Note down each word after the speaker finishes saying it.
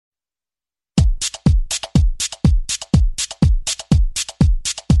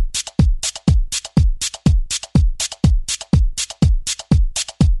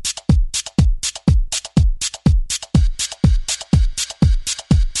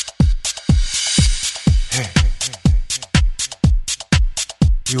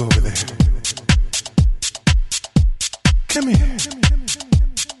You over there. Come here.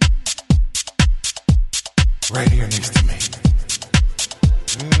 Right here next to me.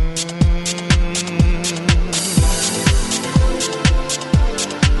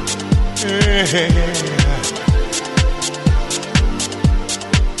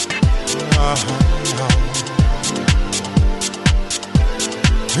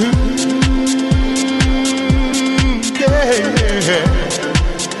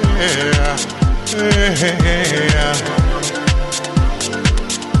 Yeah.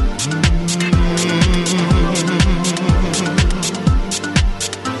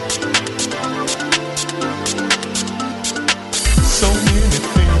 So many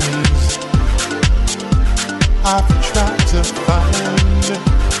things I've tried to find,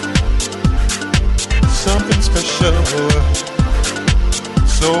 something special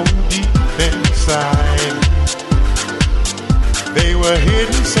so deep inside. They were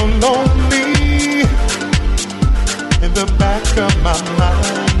hidden so lonely in the back of my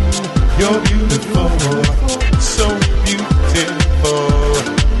mind. You're beautiful, so beautiful,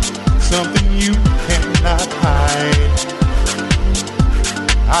 something you cannot hide.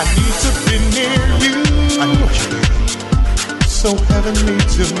 I need to be near you, I need you, so heavenly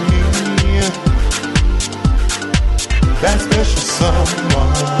to me. That special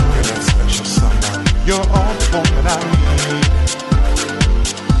someone, you're that special someone, you're all the woman I need.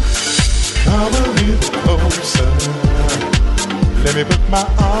 Come a little closer, let me put my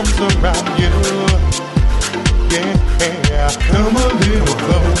arms around you. Yeah, come a little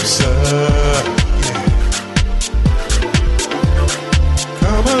closer. Yeah.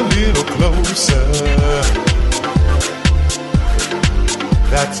 Come a little closer.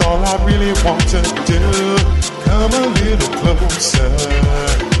 That's all I really want to do. Come a little closer.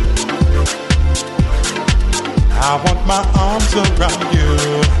 I want my arms around you.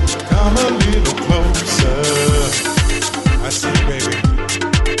 Come a little closer. I see you, baby.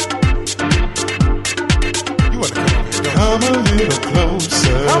 You want to come over here? Come a little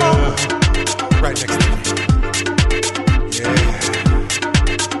closer. Come on. Right next to me. Yeah.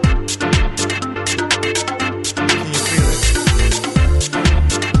 Can you feel it?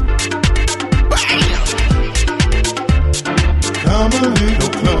 Bam! Come a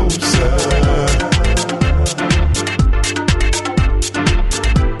little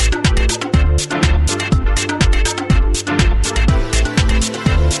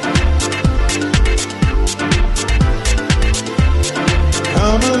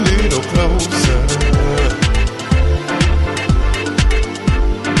closer.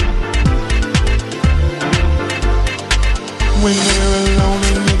 When we're alone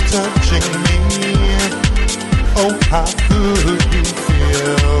and you're touching me, oh how good you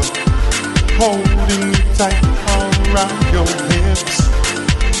feel. Holding you tight around your hips,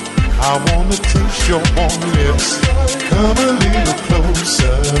 I wanna taste your warm lips. Come a little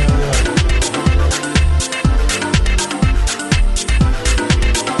closer.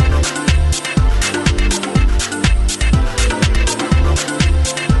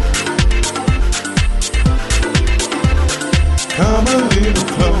 Come a little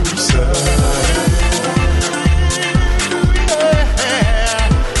closer. Yeah.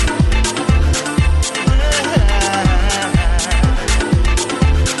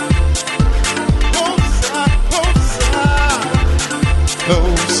 Closer, closer.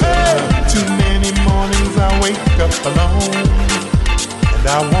 Closer. Too many mornings I wake up alone, and I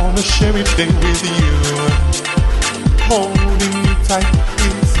wanna share each day with you. Holding you tight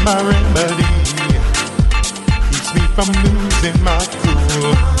is my remedy, from losing my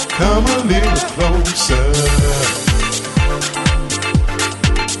cool. Come a little closer.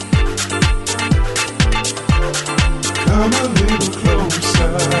 Come a little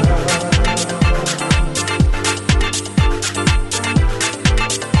closer.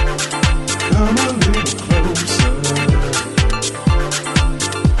 Come a little closer.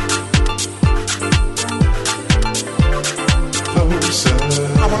 Closer.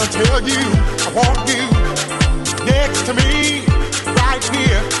 I wanna tell you, I want you next to me, right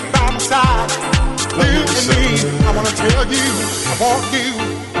here by my side. You and me, I wanna tell you, I want you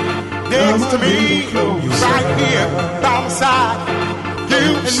next to me, right here by my side.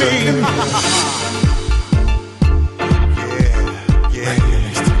 You and me. Yeah, right here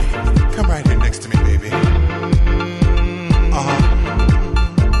next to me. Come right here next to me, baby.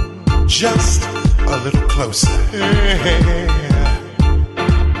 Just a little closer. Yeah.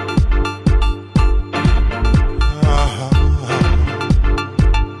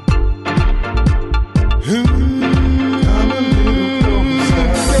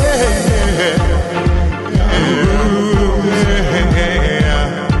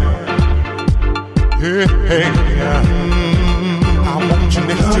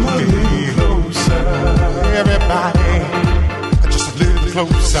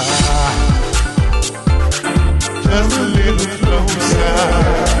 closer. Just a little closer.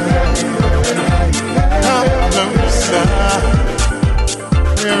 Come closer.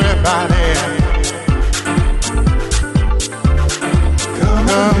 Everybody.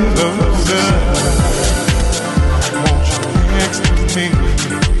 Come closer. Won't you next to me?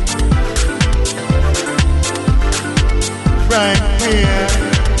 Right here.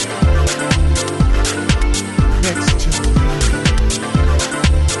 Next to me.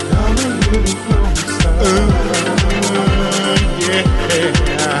 Come a little closer. Yeah.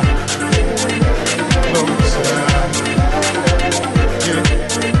 Closer. Yeah.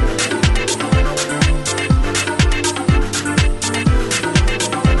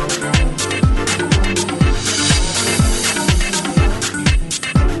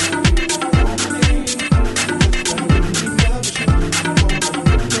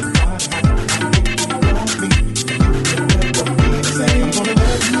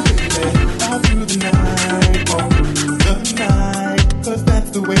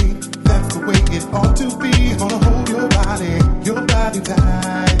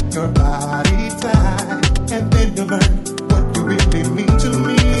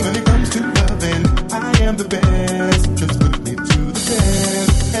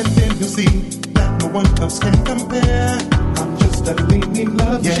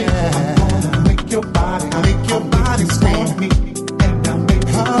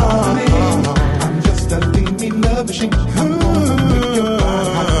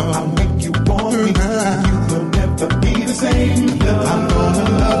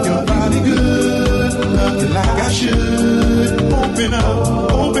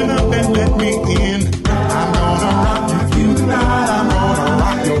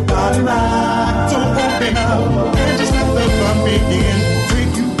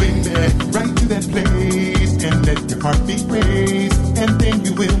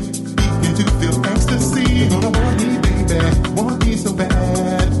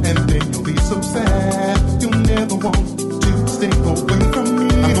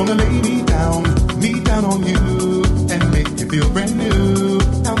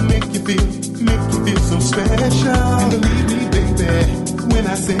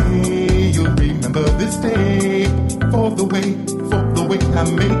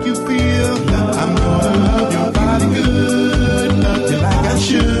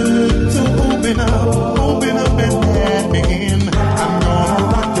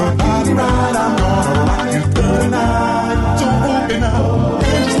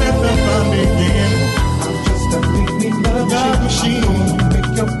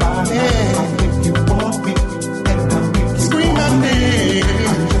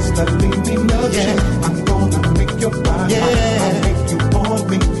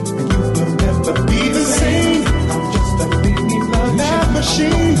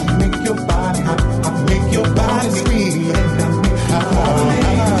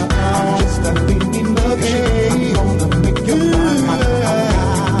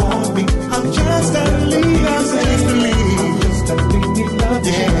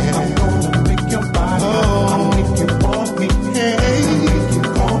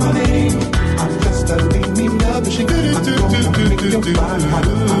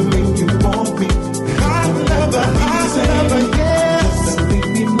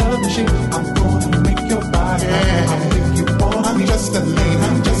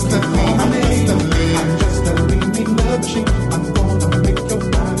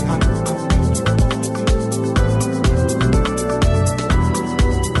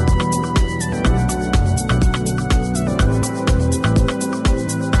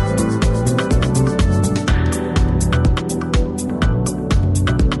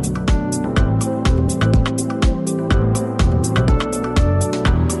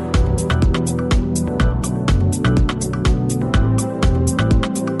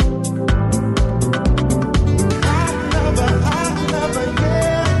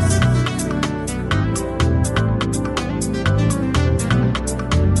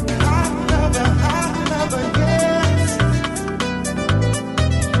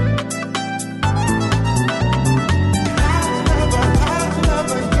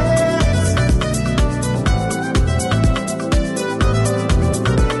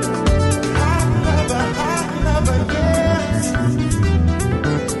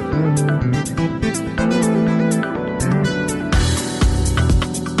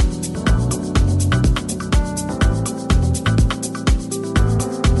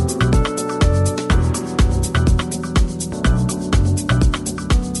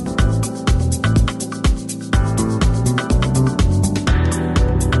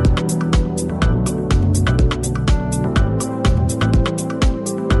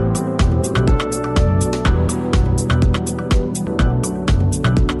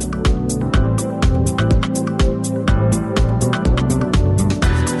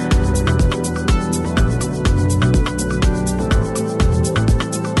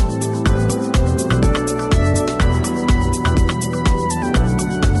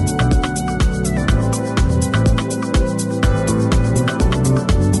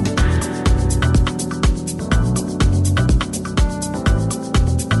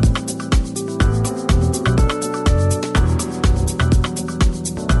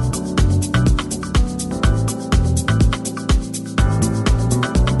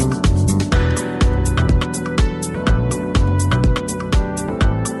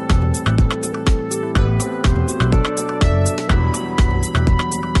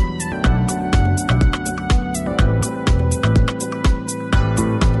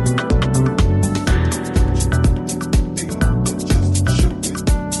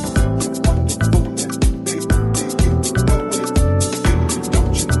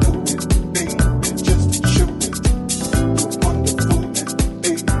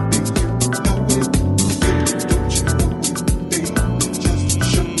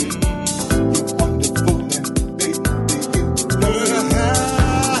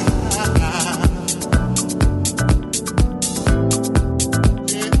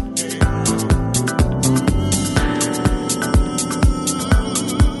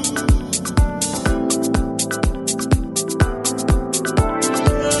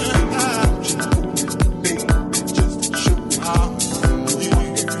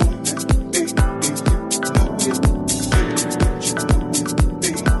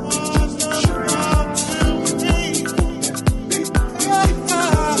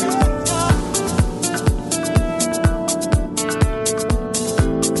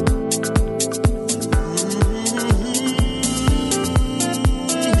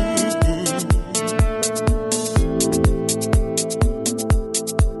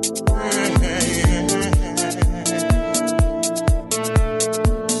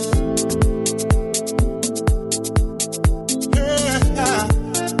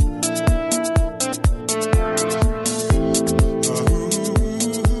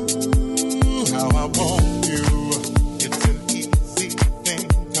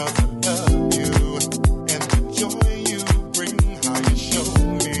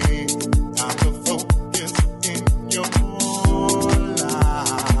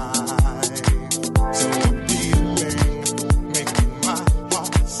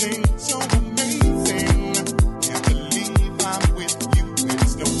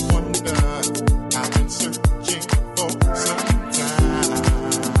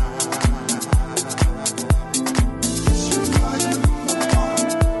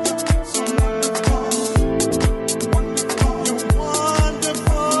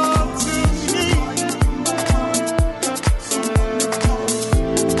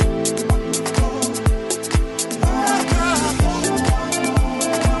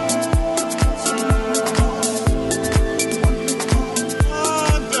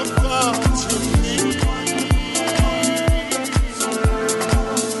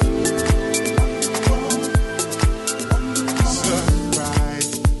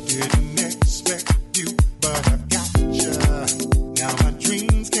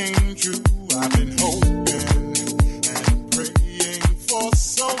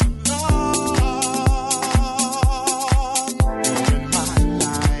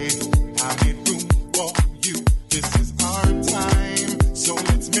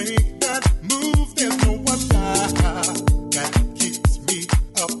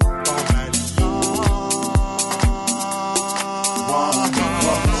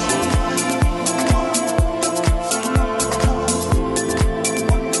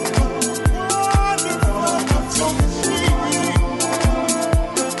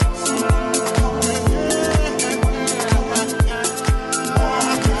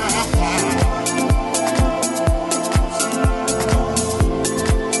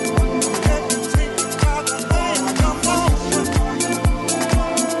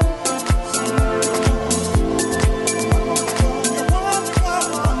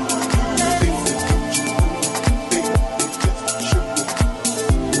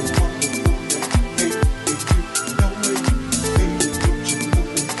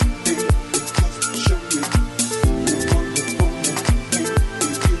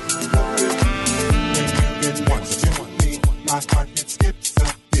 skips a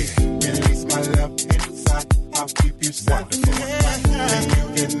beat. Release my love inside. I'll keep you satisfied. When you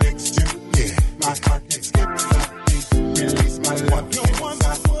get next to me, my heart it skips a beat. Release my love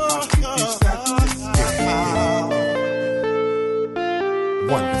inside. I'll keep you satisfied.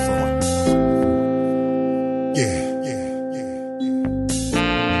 Wonderful. Yeah.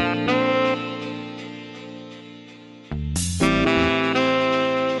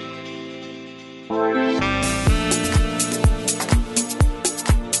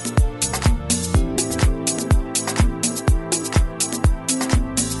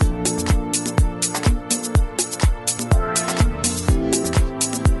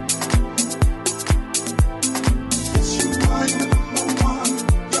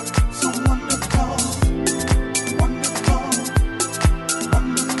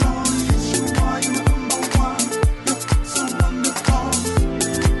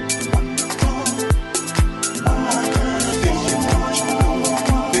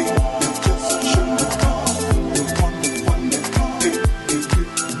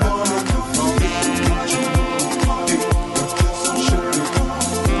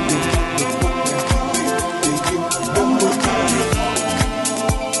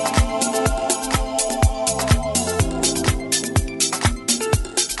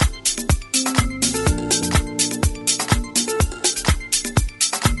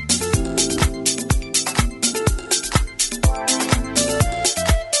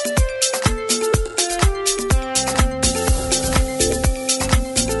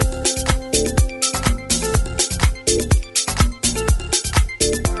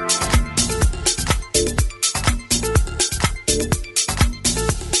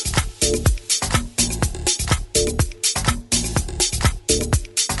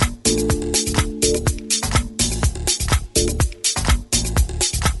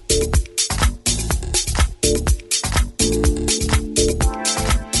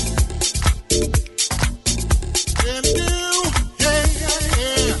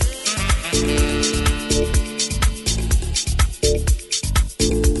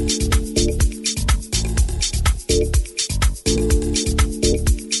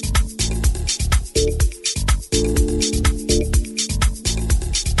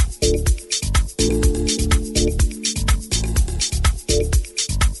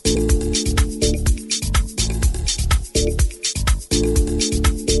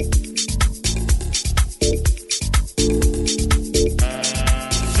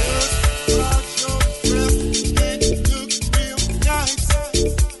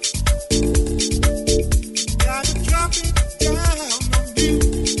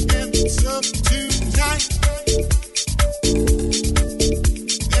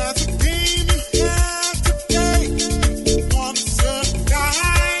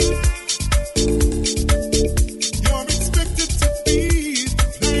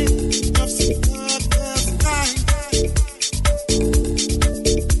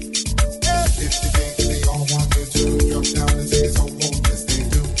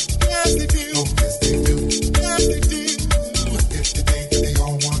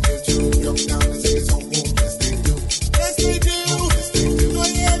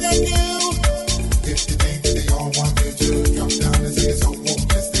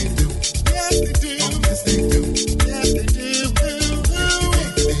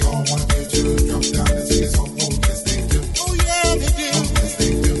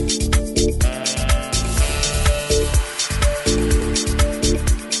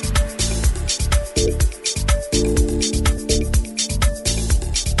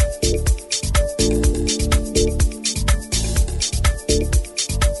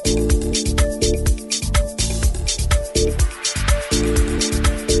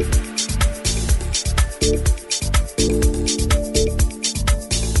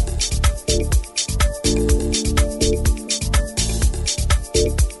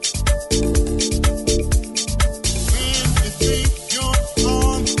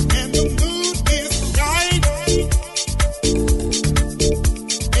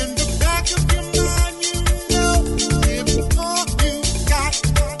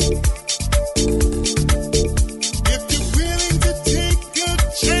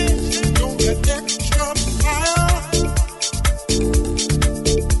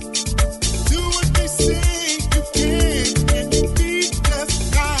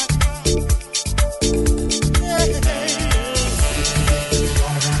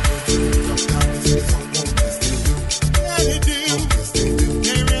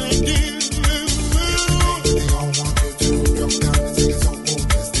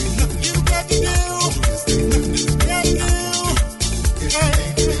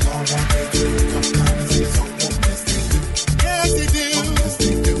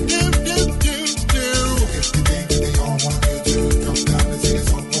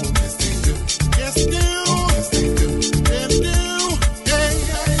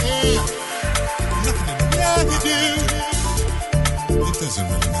 doesn't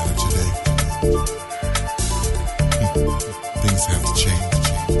really matter today. Things have to change.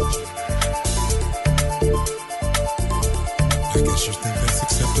 I guess you think that's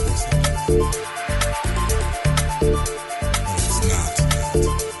acceptable. But it's not.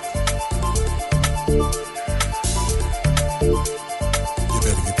 You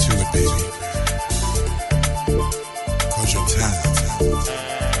better get to it, baby. 'Cause your time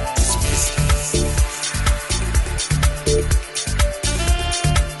is wasted.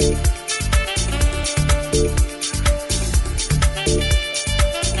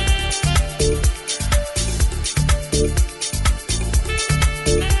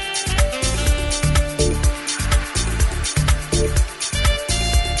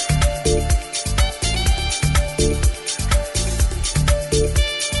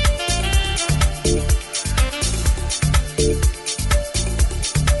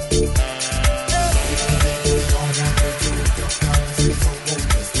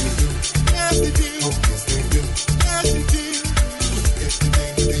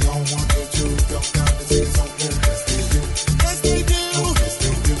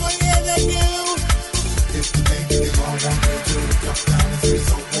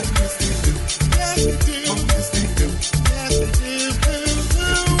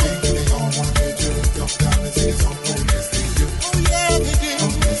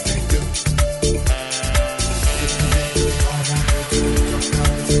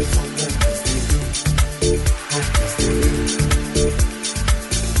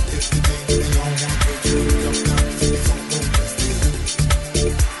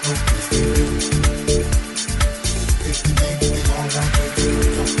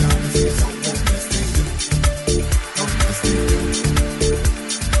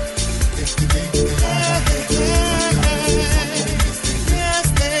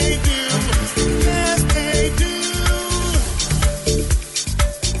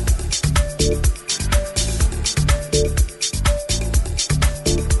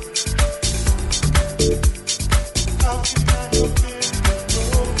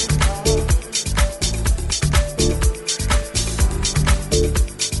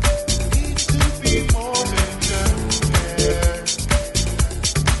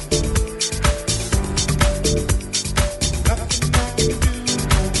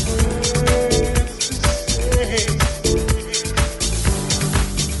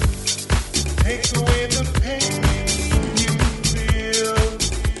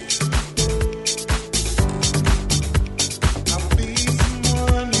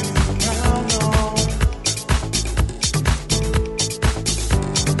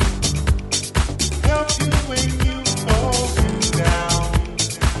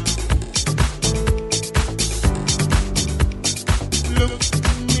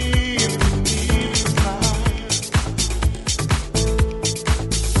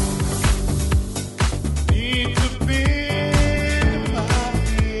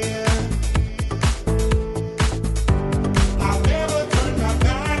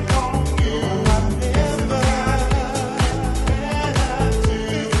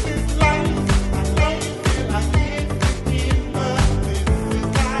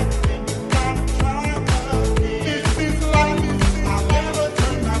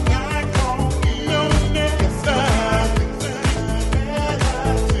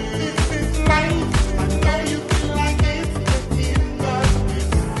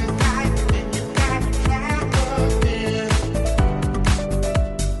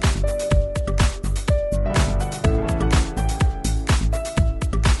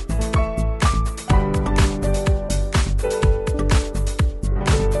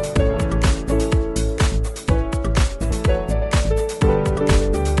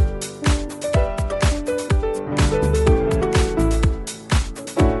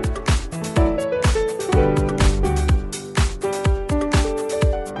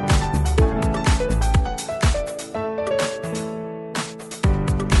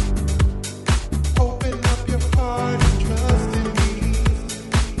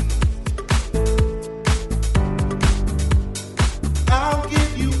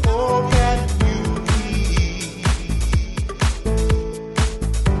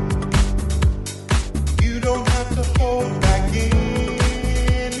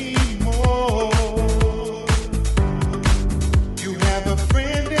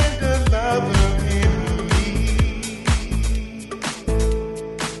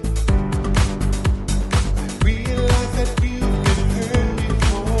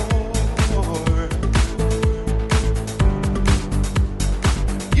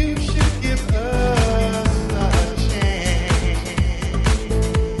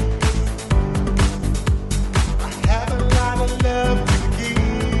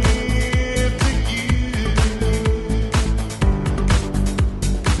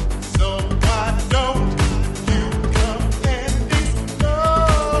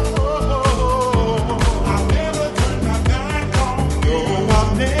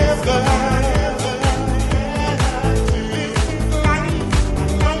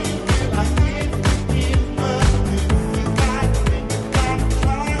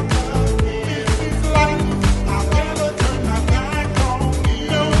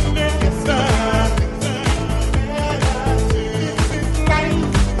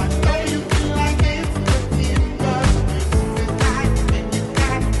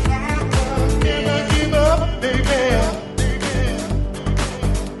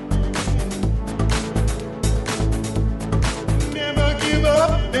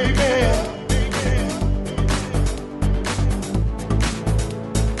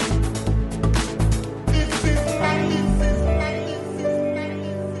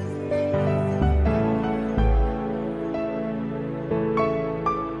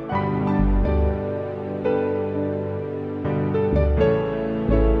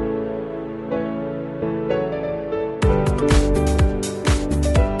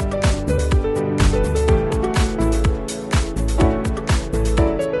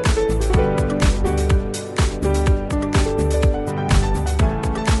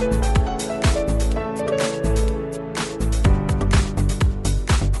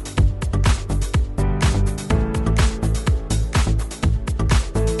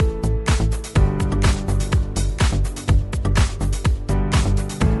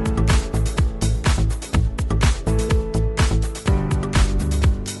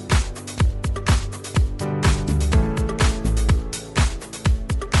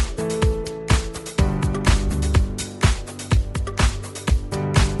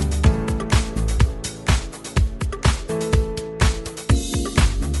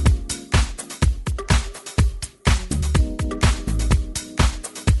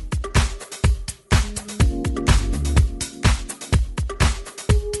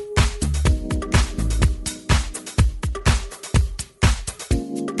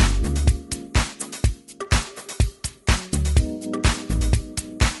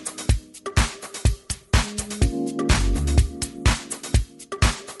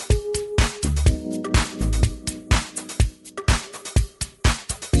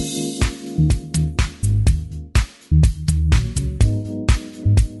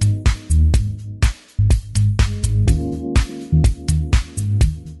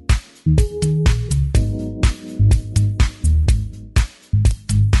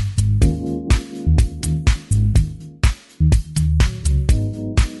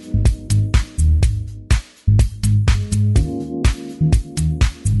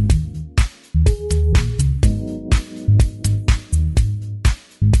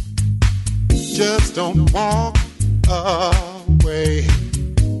 just don't walk away.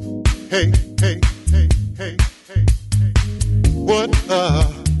 Hey, hey, hey, hey, hey, hey. What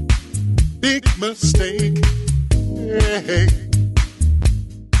a big mistake. Hey,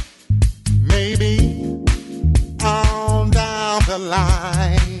 maybe on down the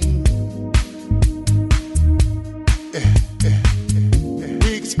line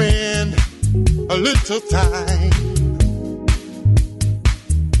we spend a little time.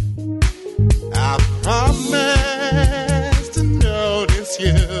 I promise to notice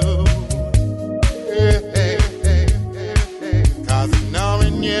you, 'cause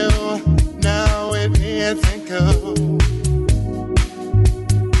knowing you, no, it isn't cool.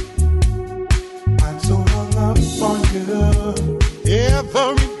 I'm so hung up on you.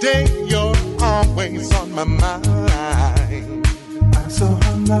 Every day you're always on my mind. I'm so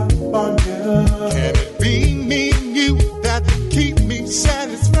hung up on you. Can it be me and you that keep me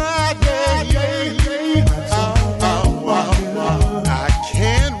satisfied? Yeah, yeah, yeah. I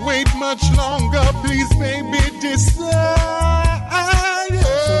can't wait much longer. Please, baby, decide.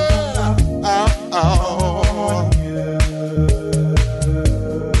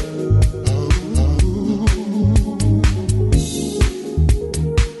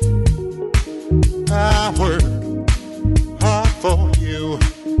 I work hard for you.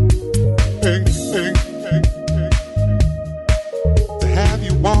 Hey, hey, hey, hey. To have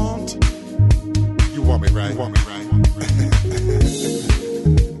you want me right. You want me right.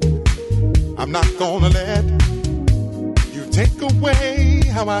 I'm not gonna let you take away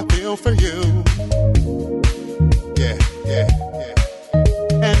how I feel for you. Yeah, yeah,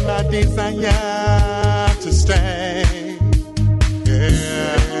 yeah. And my desire to stay.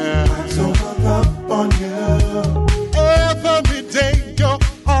 Yeah. I'm so hung up on you. Every day you're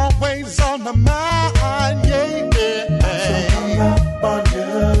always on my mind. Yeah, yeah. I'm so hung up on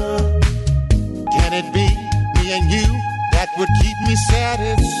you. Can it be me and you that would keep me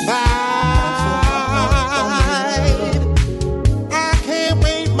satisfied? I can't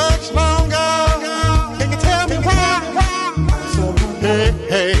wait much longer. Can you tell me why? Hey,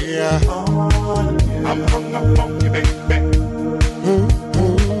 hey, I'm hung up on you, baby.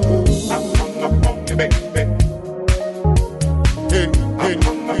 I'm hung up on you, baby. Hey, hey, I'm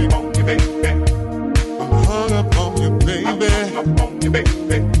hung up on you, baby. I'm hung up on you, baby. I'm hung up on you, baby.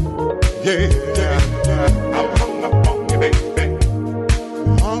 Yeah, yeah, yeah. I'm hung up on you, baby.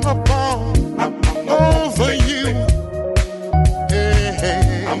 Hung up on, I'm hung up over you. Hey,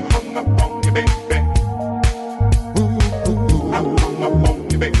 hey. I'm hung up on you, baby. Ooh, ooh. I'm hung up on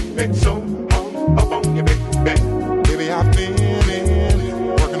you, baby. So hung up on you, baby. Baby, I've been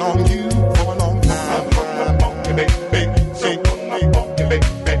working on you for a long time. I'm hung up on you, baby. So hung up on you, baby.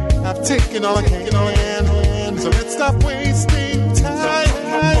 I've taken all I can, so let's stop wasting time.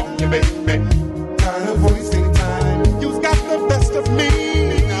 Tired of wasting time. You've got the best of me.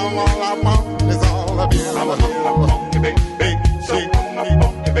 Now all I want is all of you. I'm hung up on you, baby. So hung up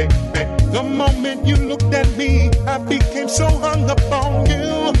on you, baby. The moment you looked at me, I became so hung up on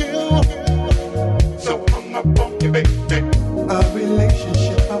you. So hung up on you, baby. A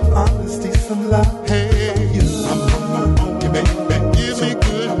relationship of honesty, some love. Hey, I'm hung up on you, baby. Give me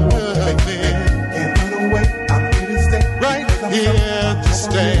good loving. Can't run away. I'm here to stay. Right here to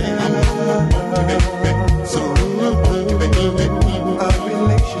stay. I'm hung up on you, baby. So hung up on you, baby. A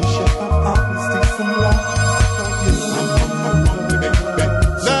relationship of honesty, some love. I'm hung up on you, baby.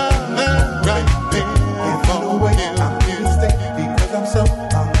 Love right there. Can't run away. I'm here to stay because I'm so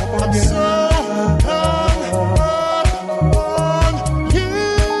hung up on you. I'm so hung up on you.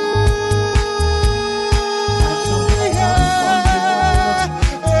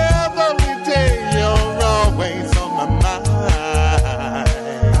 Every day you're always on my mind.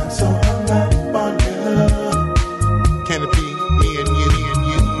 I'm so hung up on you. Can it be me and you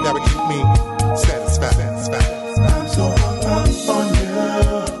that would keep me satisfied? I'm so hung up on you.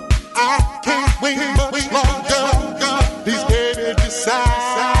 I can't wait much longer. Please, baby, decide.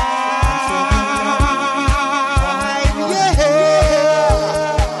 Yeah.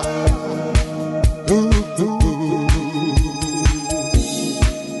 Ooh, ooh, ooh.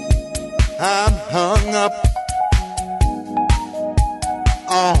 I'm hung up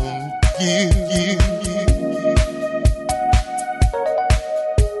on you.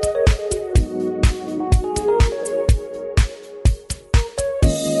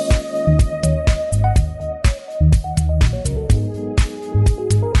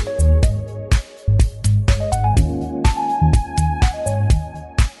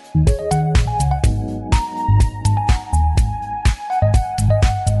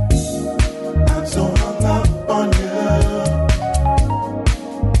 I'm so hung up on you.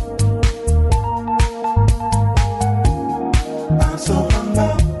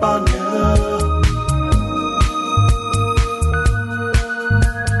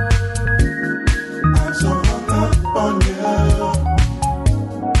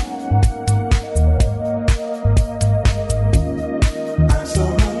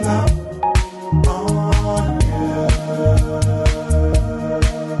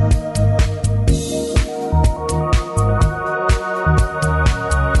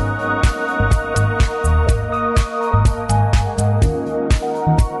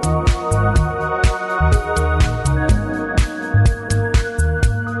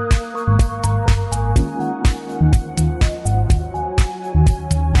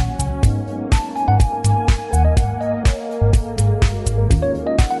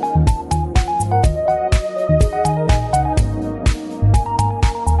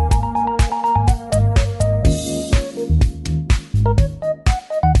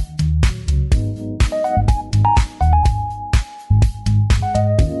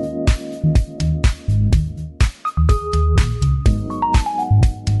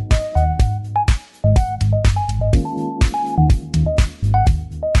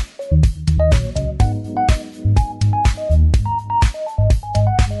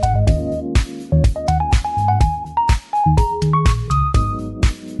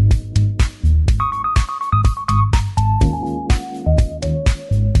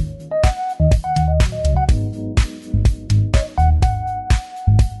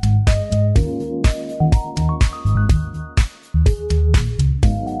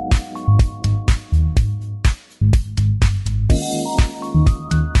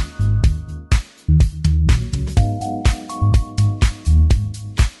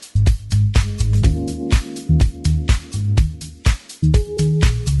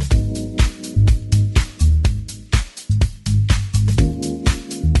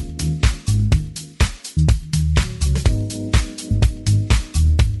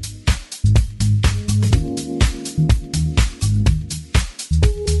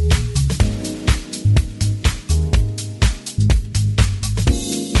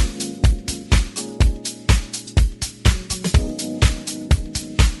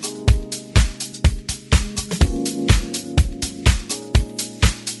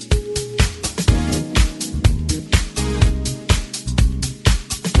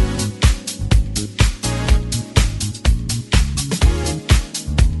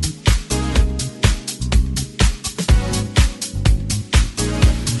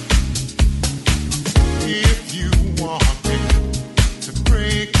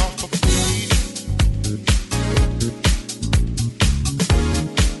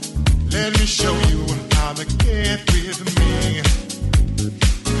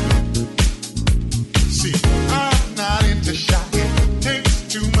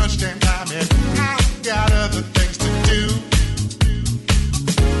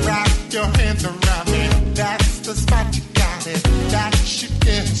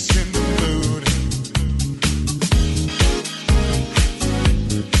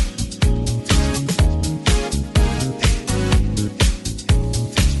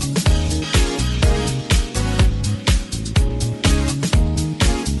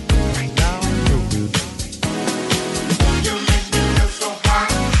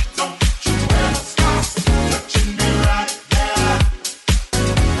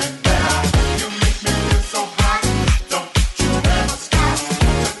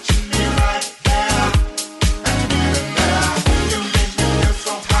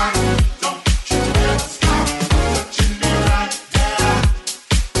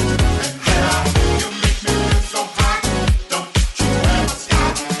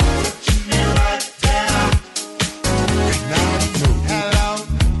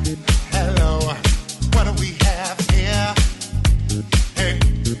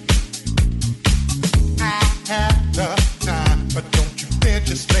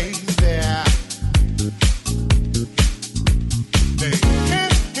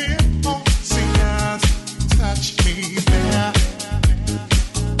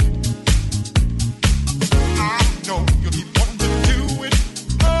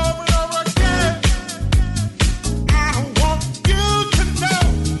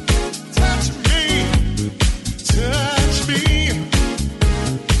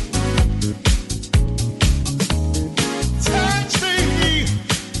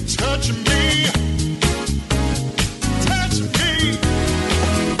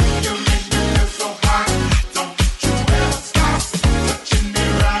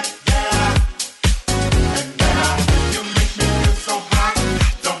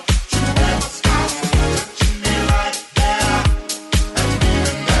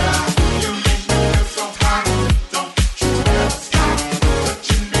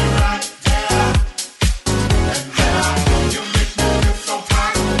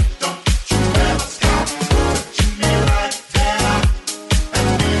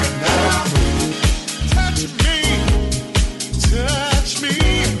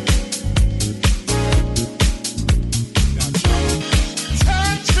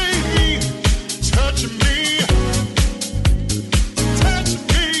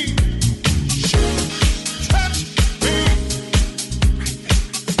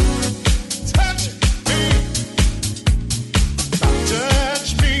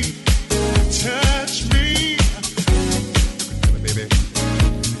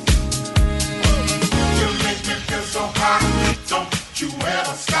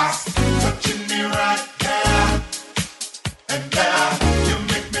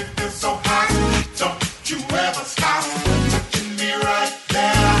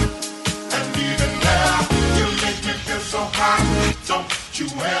 you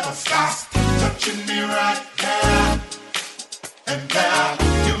ever stop touching me right there and there.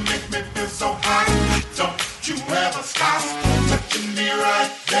 You make me feel so hot. Don't you ever stop touching me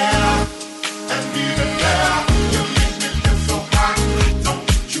right there and even there. You make me feel so hot. Don't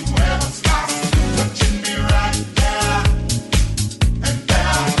you ever stop touching me right there and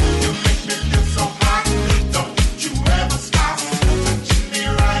there. You make me feel so hot. Don't you ever stop touching me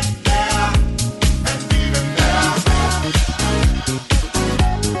right there and even there.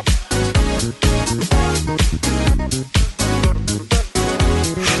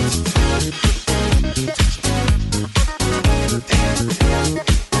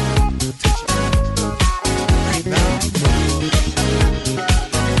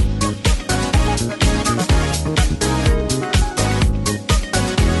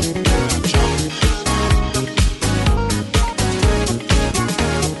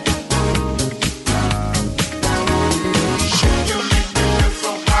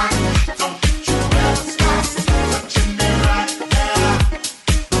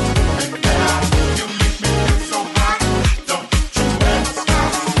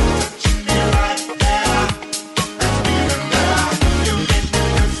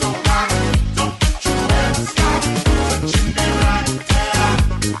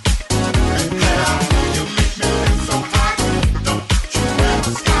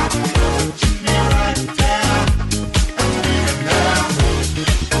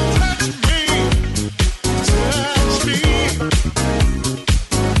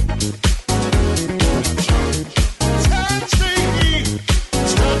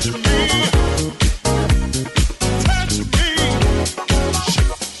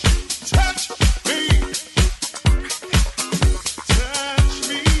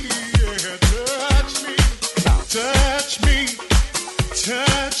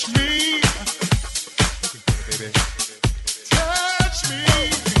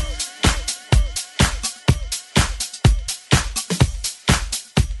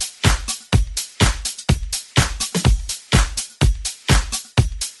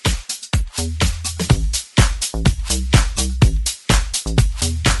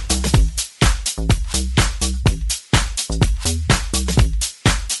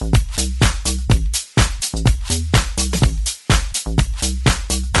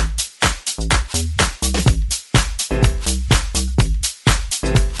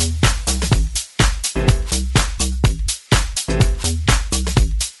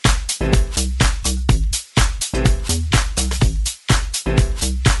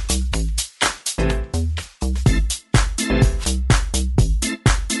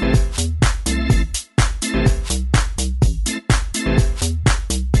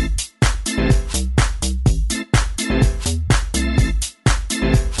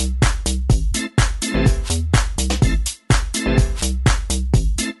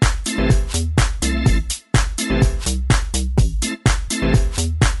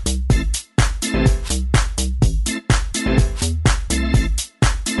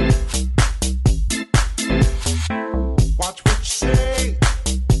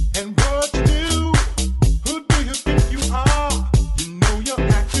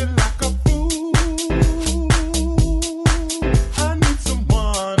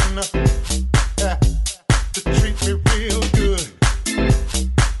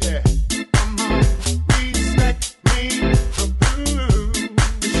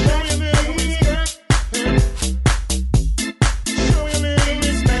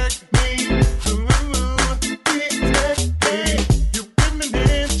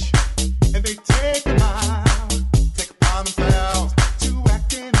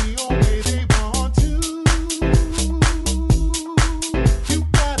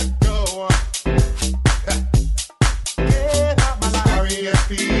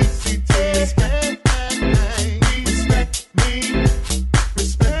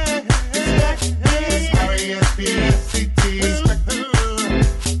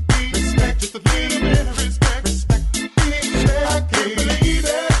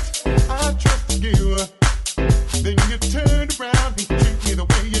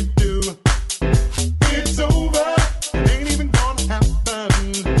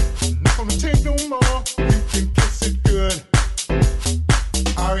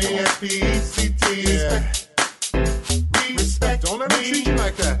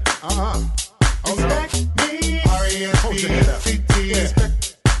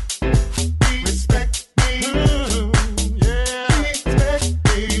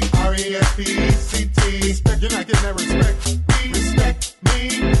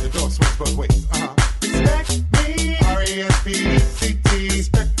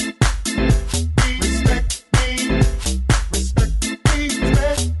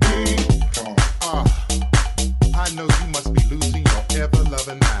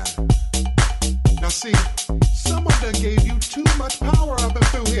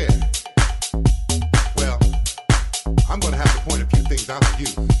 I'm gonna have to point a few things out to you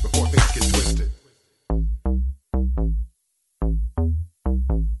before things get twisted.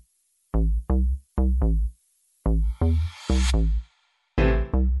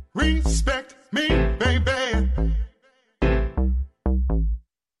 Respect me, baby.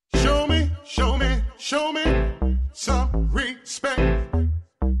 Show me some respect.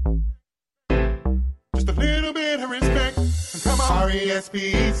 Just a little bit of respect. Come on.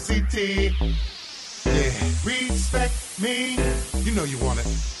 R-E-S-P-E-C-T. Yeah. Respect me. You know you want it.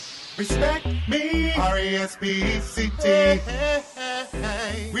 Respect me. R-E-S-P-E-C-T.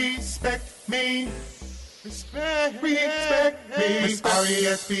 Respect me. Respect me.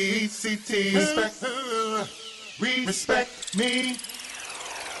 R-E-S-P-E-C-T. Respect me.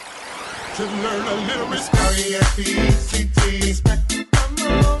 To learn a little respect. R-E-S-P-E-C-T. Respect. Come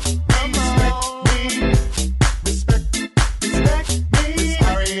on. Respect me.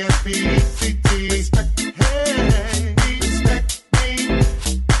 R-E-S-P-E-C-T. Respect. Hey. Respect me.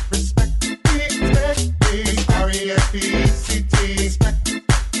 R-E-S-P-E-C-T. Respect.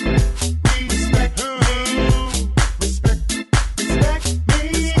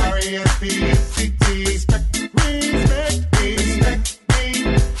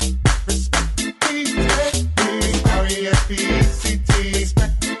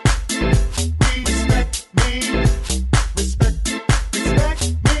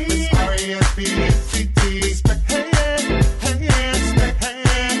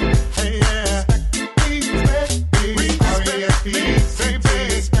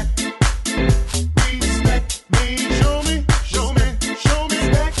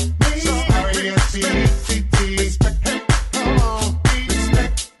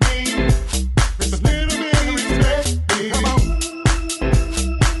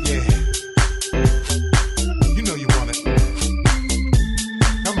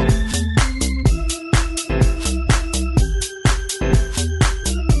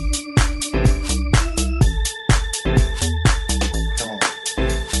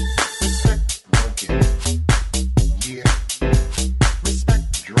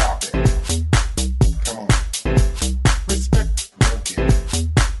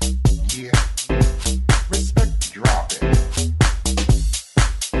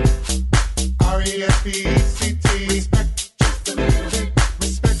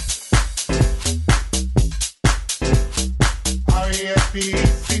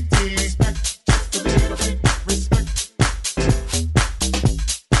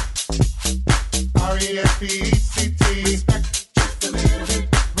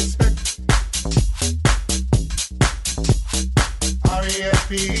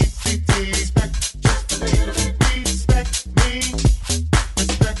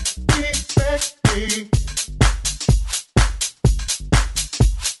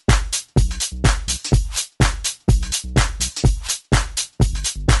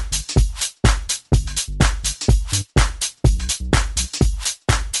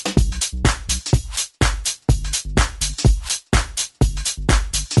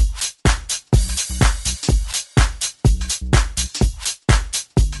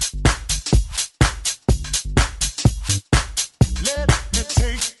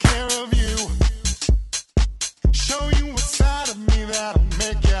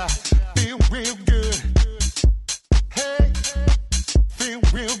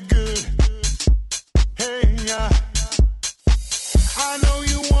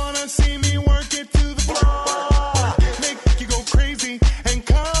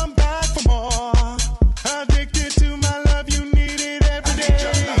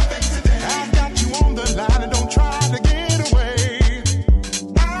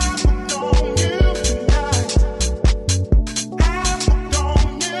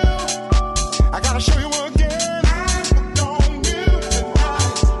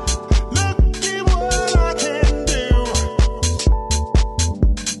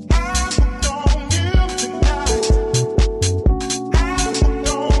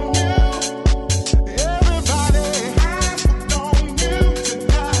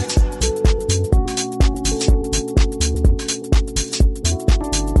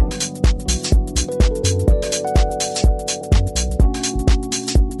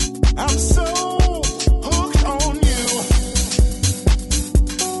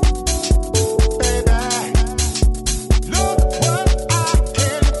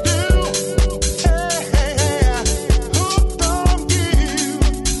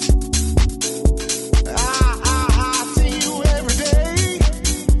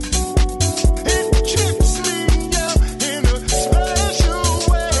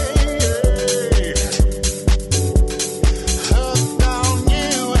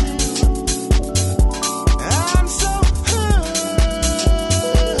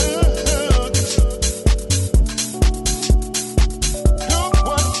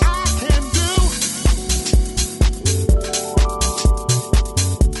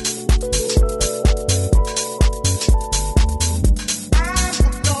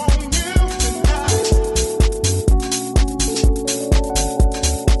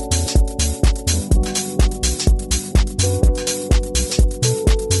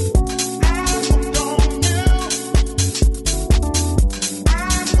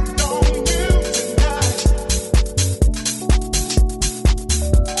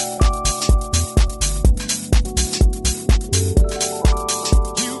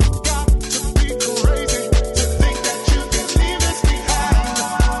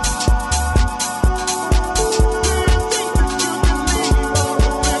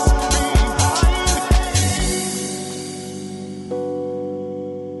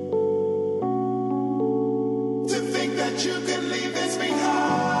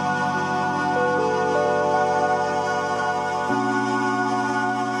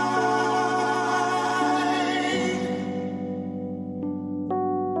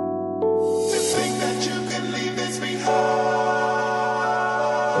 To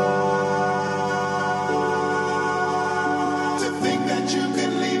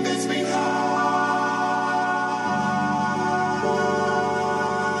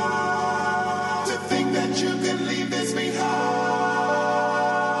think that you can leave this behind.